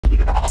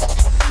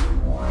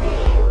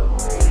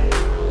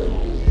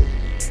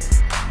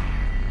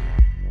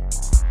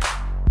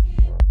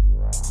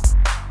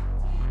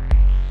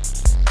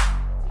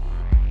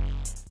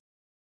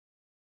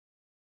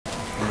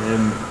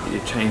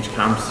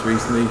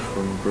recently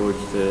from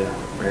Bruges to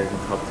American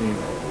top team.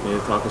 Can you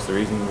talk us the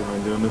reason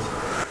behind doing this?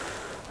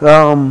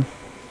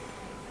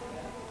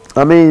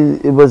 I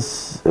mean, it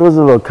was a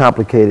little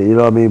complicated, you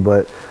know what I mean?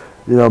 But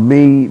you know,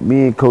 me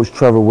and Coach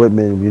Trevor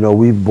Whitman, you know,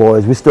 we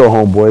still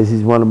homeboys.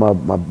 He's one of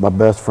my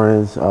best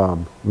friends.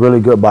 Really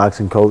good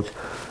boxing coach. It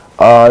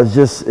was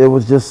just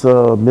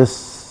a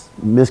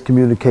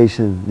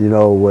miscommunication, you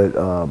know,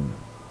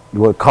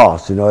 what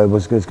cost. You know,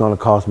 it's going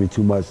to cost me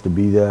too much to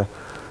be there,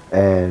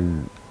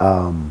 and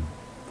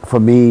for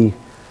me,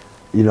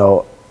 you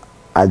know,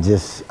 I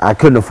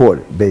couldn't afford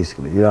it,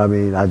 basically. You know what I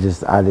mean? I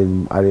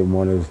didn't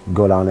want to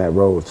go down that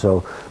road.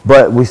 So,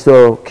 but we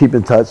still keep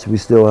in touch. We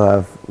still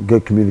have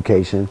good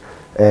communication,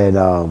 and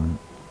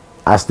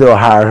I still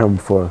hire him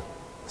for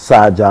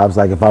side jobs.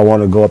 Like if I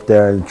want to go up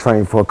there and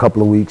train for a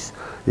couple of weeks,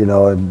 you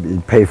know,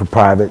 and pay for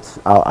privates,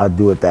 I'll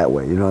do it that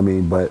way. You know what I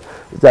mean? But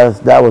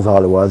that was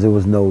all it was. It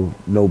was no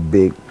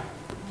big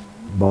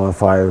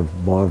bonfire,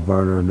 barn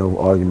burner, no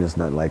arguments,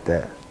 nothing like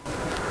that.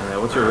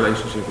 What's your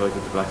relationship like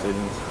with the Black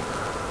Aliens?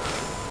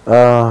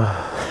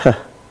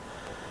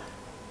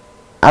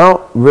 I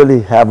don't really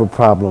have a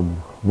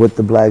problem with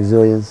the Black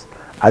Zillions.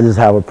 I just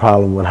have a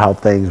problem with how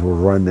things were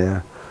run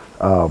there.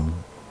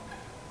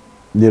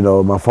 You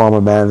know, my former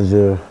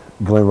manager,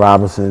 Glenn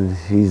Robinson,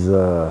 he's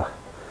a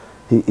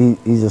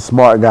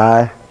smart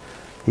guy.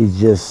 He's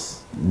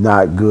just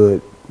not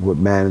good with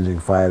managing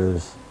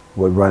fighters,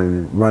 with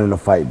running a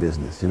fight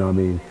business. You know what I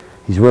mean?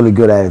 He's really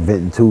good at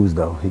inventing tools,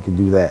 though. He can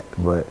do that,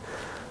 but.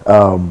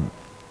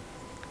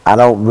 I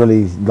don't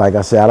really, like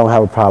I said, I don't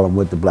have a problem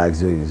with the Black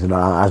Zillions. You know,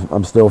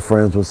 I'm still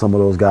friends with some of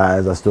those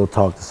guys. I still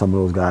talk to some of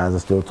those guys. I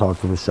still talk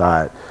to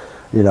Rashad.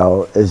 You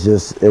know, it's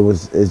just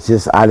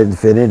I didn't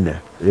fit in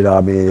there. You know,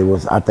 I mean,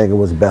 I think it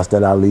was best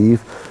that I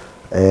leave,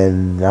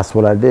 and that's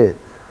what I did.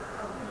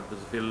 Does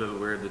it feel a little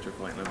weird that you're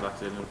fighting a Black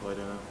Zillion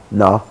fighter now?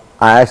 No,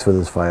 I asked for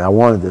this fight. I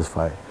wanted this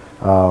fight.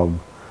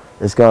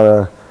 It's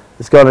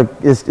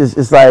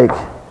like,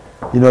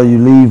 you know, you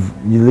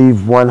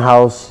leave one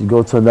house, you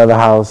go to another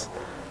house,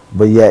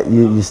 but yet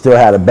you still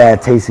had a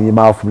bad taste in your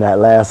mouth from that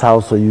last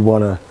house, so you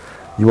wanna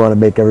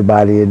make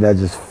everybody in there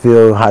just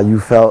feel how you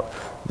felt.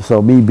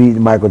 So me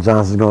beating Michael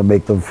Johnson is gonna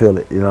make them feel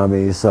it. You know what I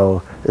mean?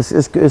 So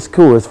it's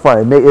cool. It's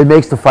fun. It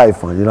makes the fight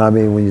fun. You know what I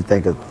mean? When you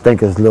think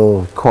of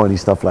little corny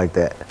stuff like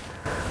that.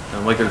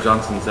 And Michael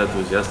Johnson said to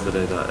us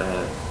yesterday that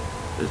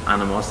there's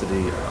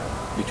animosity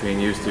between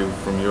you two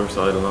from your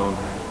side alone.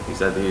 He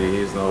said he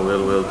has no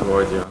ill will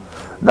towards you.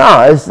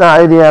 No, it's not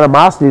any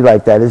animosity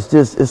like that.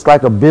 It's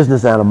like a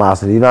business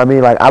animosity. You know what I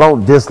mean? Like, I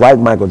don't dislike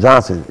Michael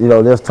Johnson. You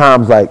know, there's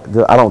times like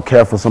I don't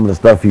care for some of the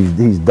stuff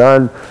he's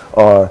done,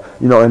 or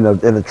you know, in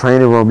the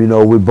training room. You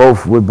know, we're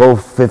both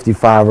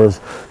 55ers.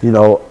 You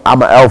know,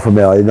 I'm an alpha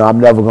male. You know, I'm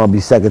never gonna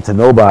be second to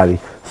nobody.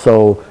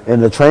 So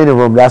in the training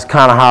room, that's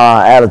kind of how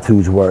our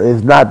attitudes were.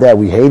 It's not that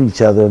we hate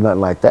each other or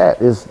nothing like that.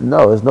 There's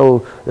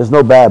no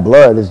bad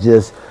blood. It's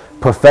just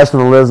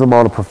professionalism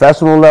on a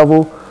professional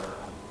level.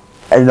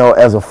 You know,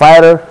 as a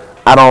fighter,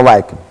 I don't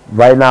like him.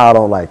 Right now, I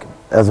don't like him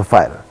as a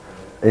fighter.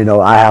 You know,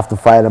 I have to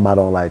fight him. I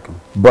don't like him.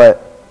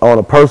 But on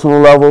a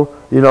personal level,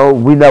 you know,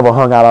 we never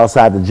hung out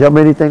outside the gym or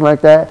anything like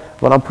that.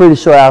 But I'm pretty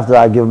sure after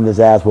I give him this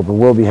ass whooping,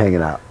 we'll be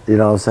hanging out. You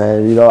know what I'm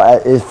saying? You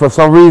know, for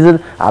some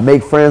reason, I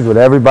make friends with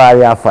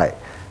everybody I fight.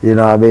 You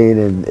know what I mean?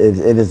 And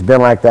it's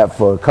been like that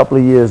for a couple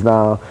of years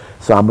now.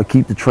 So I'm going to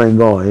keep the trend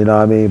going. You know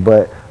what I mean?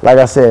 But like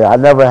I said, I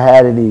never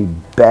had any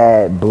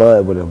bad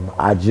blood with him.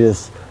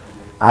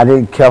 I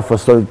didn't care for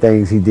certain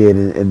things he did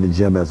in the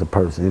gym as a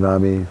person, you know what I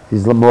mean?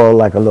 He's more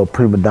like a little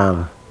prima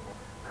donna.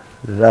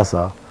 That's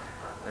all.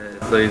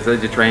 So you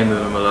said you trained with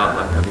him a lot.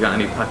 Like, have you got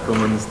any Pat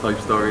Cummins type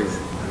stories?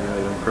 You know,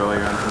 you don't cry or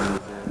anything?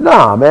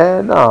 Nah,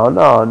 man, no.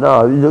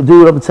 Dude,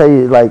 I'm gonna tell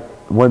you, like,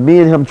 when me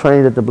and him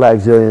trained at the Black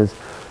Zillions,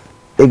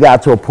 it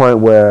got to a point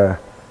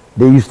where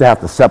they used to have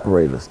to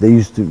separate us. They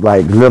used to,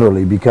 like,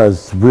 literally,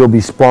 because we'll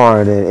be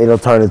sparring and it'll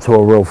turn into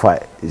a real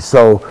fight.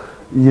 So,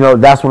 you know,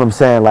 that's what I'm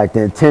saying. Like,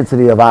 the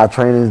intensity of our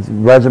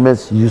training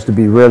regiments used to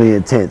be really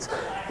intense.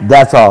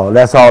 That's all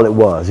it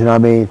was. You know what I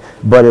mean?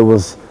 But it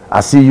was,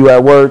 I see you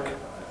at work,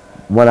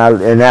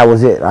 and that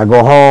was it. I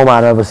go home,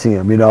 I never see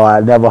him. You know, I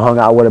never hung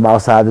out with him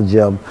outside the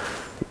gym.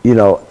 You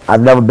know,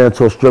 I've never been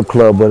to a strip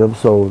club with him,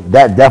 so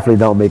that definitely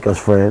don't make us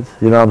friends.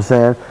 You know what I'm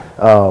saying?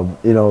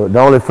 You know, the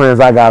only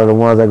friends I got are the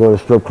ones that go to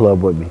the strip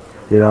club with me.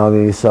 You know what I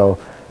mean? So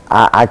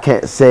I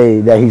can't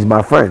say that he's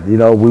my friend. You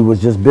know, we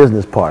was just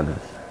business partners.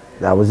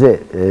 That was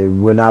it.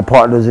 We're not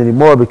partners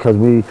anymore because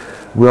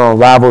we're on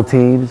rival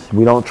teams.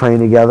 We don't train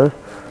together.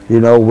 You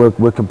know,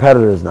 we're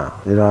competitors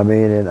now. You know what I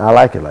mean? And I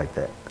like it like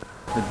that.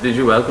 Did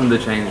you welcome the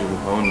change of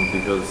opponent?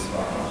 Because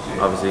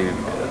obviously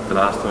the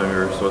last time you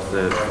were supposed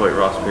to fight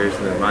Ross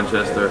Pearson in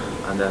Manchester,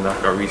 and then that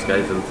got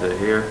rescheduled to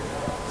here.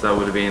 So that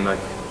would have been like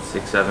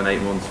 6, 7,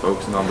 8 months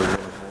focusing on the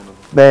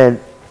opponent. Man,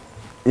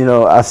 you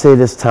know, I say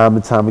this time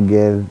and time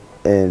again,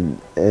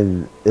 and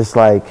it's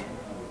like,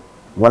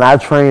 when I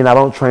train, I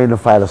don't train to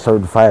fight a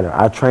certain fighter.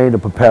 I train to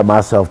prepare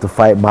myself to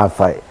fight my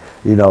fight.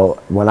 You know,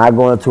 when I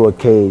go into a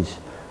cage,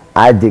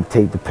 I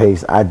dictate the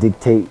pace. I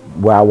dictate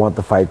where I want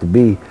the fight to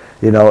be.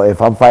 You know,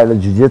 if I'm fighting a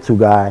jiu-jitsu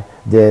guy,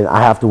 then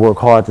I have to work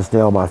hard to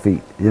stay on my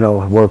feet. You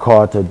know, work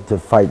hard to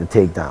fight the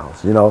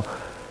takedowns. You know,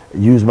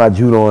 use my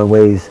judo in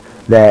ways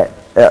that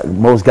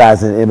most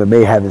guys in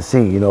MMA haven't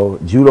seen. You know,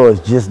 judo is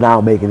just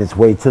now making its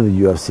way to the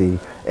UFC,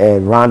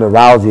 and Ronda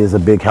Rousey is a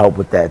big help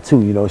with that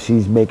too. You know,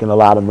 she's making a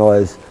lot of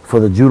noise for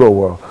the judo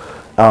world.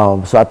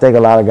 So I think a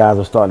lot of guys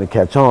are starting to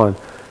catch on.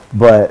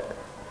 But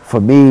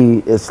for me,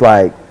 it's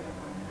like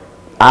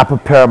I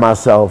prepare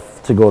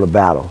myself to go to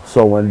battle.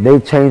 So when they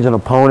change an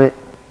opponent,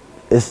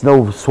 it's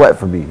no sweat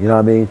for me. You know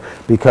what I mean?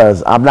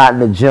 Because I'm not in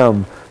the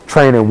gym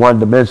training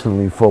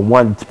one-dimensionally for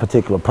one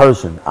particular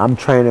person. I'm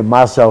training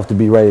myself to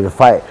be ready to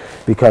fight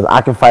because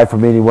I can fight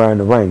from anywhere in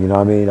the ring. You know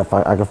what I mean? If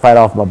I can fight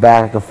off my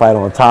back, I can fight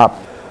on top.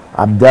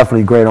 I'm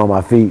definitely great on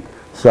my feet.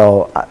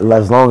 So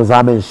as long as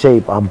I'm in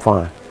shape, I'm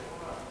fine.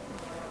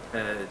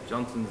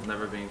 Johnson's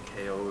never been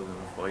KO'd in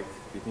a fight.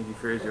 Do you think he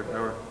fears your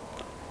power?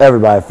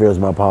 Everybody fears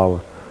my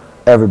power.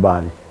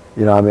 Everybody.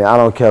 You know what I mean? I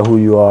don't care who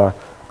you are.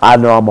 I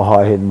know I'm a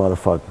hard-hitting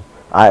motherfucker.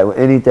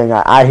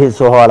 I hit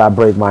so hard I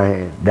break my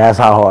hand. That's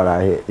how hard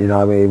I hit. You know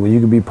what I mean? When you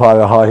can be part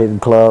of a hard-hitting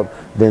club,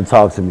 then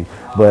talk to me.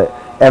 But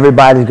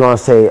everybody's going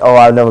to say, oh,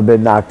 I've never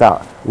been knocked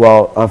out.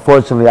 Well,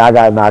 unfortunately, I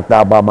got knocked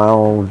out by my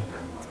own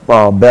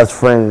best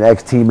friend and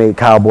ex-teammate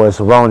Cowboy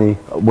Cerrone,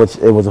 which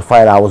it was a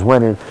fight I was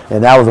winning,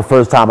 and that was the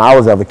first time I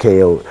was ever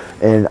KO'd.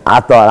 And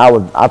I thought I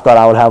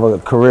would have a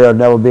career of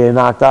never being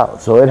knocked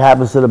out. So it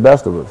happens to the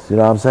best of us, you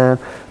know what I'm saying?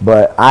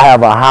 But I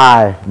have a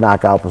high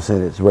knockout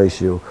percentage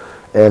ratio,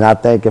 and I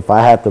think if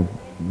I had to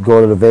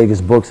go to the Vegas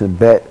books and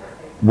bet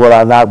would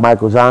I knock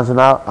Michael Johnson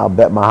out, I'll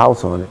bet my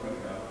house on it.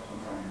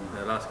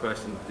 Last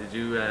question: Did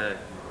you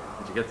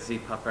get to see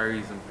Pat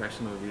Barry's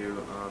impression of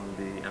you on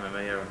the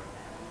MMA Hour?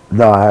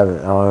 No, I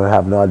haven't. I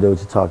have no idea what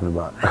you're talking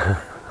about.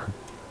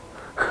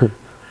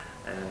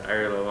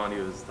 Ariel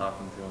Owani was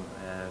talking to him,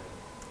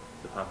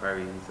 to Pat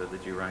Barry, and he said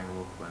that you rang him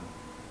up when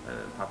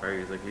Pat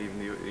Barry was like leaving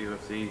the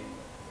UFC,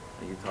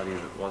 and you thought he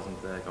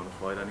wasn't going to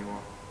fight anymore.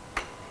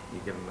 You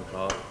give him a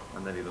call,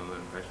 and then he done an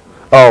impression of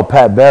it. Oh,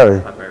 Pat Barry.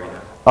 Pat Barry,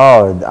 yeah.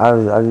 Oh, I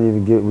didn't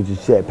even get what you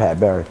said, Pat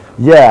Barry.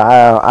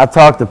 Yeah, I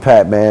talked to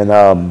Pat, man.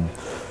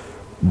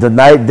 The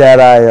night that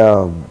I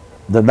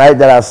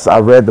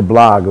read the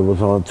blog, it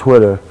was on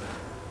Twitter.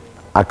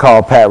 I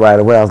called Pat right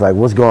away. I was like,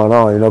 what's going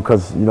on? You know,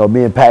 because, you know,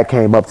 me and Pat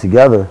came up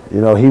together.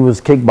 You know, he was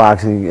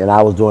kickboxing and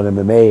I was doing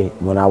MMA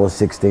when I was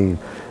 16.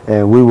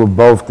 And we were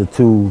both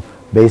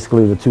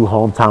basically the two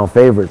hometown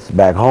favorites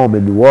back home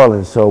in New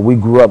Orleans. So we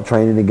grew up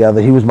training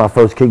together. He was my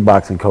first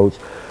kickboxing coach.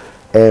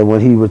 And when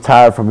he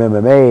retired from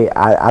MMA,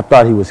 I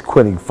thought he was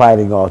quitting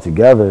fighting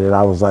altogether. And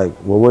I was like,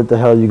 well, what the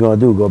hell are you going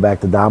to do? Go back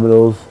to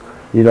Domino's?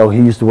 You know, he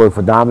used to work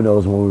for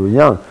Domino's when we were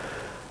young.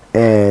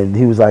 And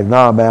he was like,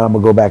 nah, man, I'm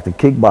going to go back to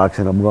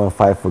kickboxing. I'm going to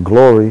fight for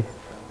glory.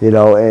 You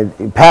know,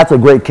 and Pat's a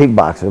great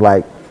kickboxer.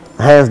 Like,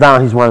 hands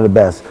down, he's one of the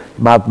best.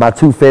 My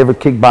two favorite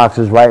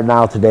kickboxers right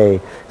now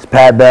today is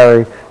Pat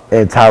Barry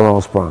and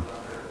Tyrone Sprung.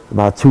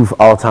 My two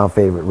all-time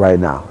favorite right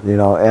now. You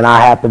know, and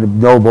I happen to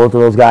know both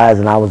of those guys,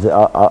 and I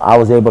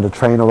was able to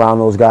train around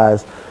those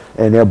guys,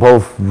 and they're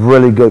both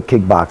really good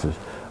kickboxers.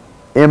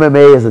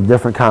 MMA is a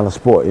different kind of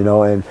sport, you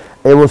know, and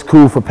it was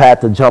cool for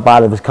Pat to jump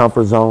out of his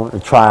comfort zone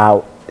and try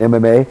out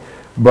MMA,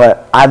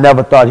 but I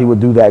never thought he would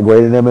do that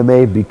great in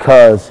MMA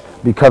because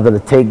of the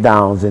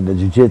takedowns and the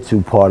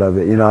jiu-jitsu part of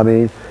it, you know what I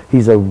mean?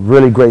 He's a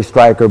really great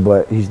striker,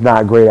 but he's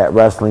not great at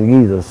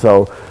wrestling either,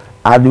 so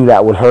I knew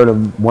that would hurt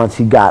him once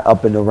he got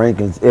up in the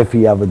rankings, if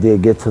he ever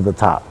did get to the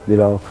top, you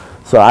know?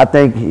 So I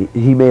think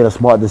he made a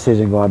smart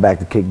decision going back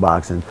to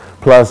kickboxing.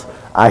 Plus,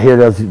 I hear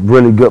there's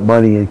really good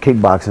money in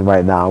kickboxing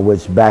right now,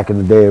 which back in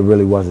the day it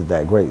really wasn't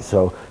that great.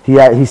 So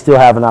he still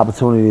have an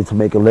opportunity to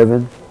make a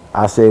living.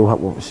 I say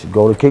well, should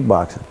go to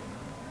kickboxing.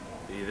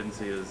 You didn't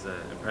see his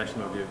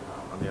impression of you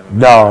on the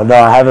MMA? No,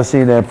 I haven't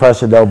seen the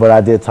impression though, but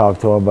I did talk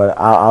to him. But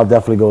I'll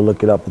definitely go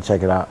look it up and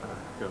check it out.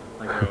 Cool.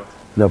 Thank you very much.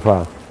 No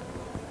problem.